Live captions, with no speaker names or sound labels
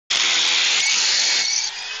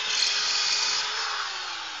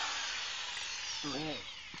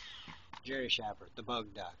Jerry Shepard, the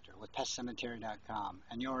Bug Doctor, with PestCemetery.com,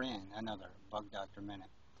 and you're in another Bug Doctor Minute.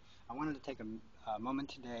 I wanted to take a moment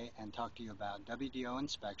today and talk to you about WDO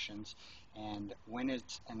inspections and when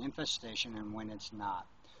it's an infestation and when it's not.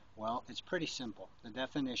 Well, it's pretty simple. The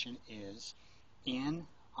definition is in,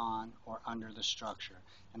 on, or under the structure,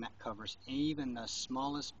 and that covers even the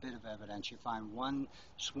smallest bit of evidence. You find one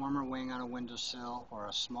swarmer wing on a windowsill or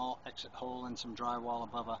a small exit hole in some drywall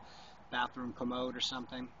above a bathroom commode or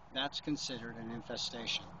something, that's considered an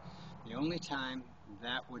infestation. The only time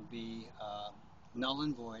that would be null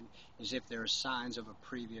and void is if there are signs of a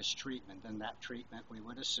previous treatment. Then that treatment, we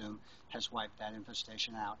would assume, has wiped that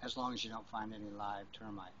infestation out, as long as you don't find any live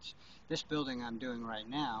termites. This building I'm doing right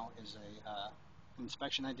now is a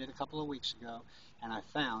inspection I did a couple of weeks ago, and I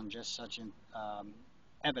found just such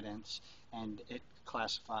evidence, and it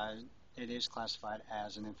is classified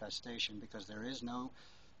as an infestation because there is no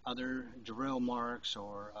other drill marks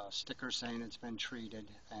or stickers saying it's been treated,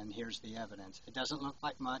 and here's the evidence. It doesn't look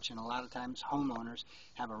like much, and a lot of times homeowners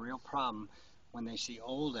have a real problem when they see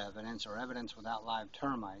old evidence or evidence without live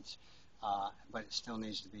termites, but it still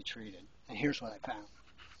needs to be treated. And here's what I found.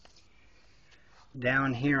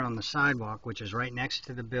 Down here on the sidewalk, which is right next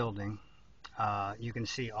to the building, you can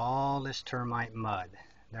see all this termite mud.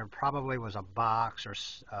 There probably was a box or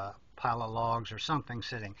pile of logs or something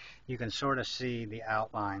sitting. You can sort of see the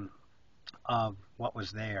outline of what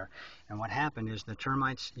was there. And what happened is the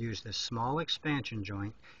termites used this small expansion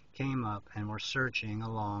joint, came up and were searching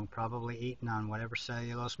along, probably eating on whatever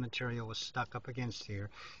cellulose material was stuck up against here,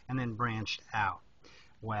 and then branched out.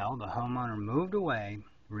 Well, the homeowner moved away,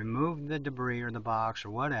 removed the debris or the box or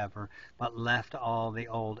whatever, but left all the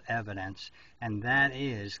old evidence, and that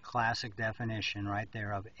is classic definition right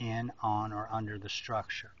there of in, on, or under the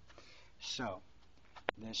structure. So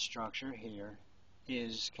this structure here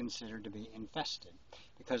is considered to be infested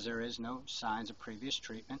because there is no signs of previous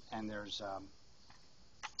treatment, and there's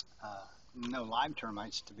no live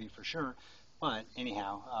termites to be for sure, but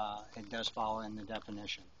anyhow, it does fall in the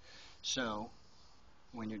definition. So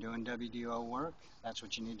when you're doing WDO work, that's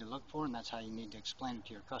what you need to look for, and that's how you need to explain it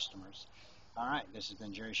to your customers. All right, this has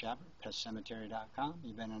been Jerry Shepard, PestCemetery.com.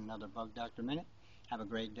 You've been in another Bug Doctor Minute. Have a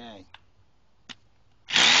great day.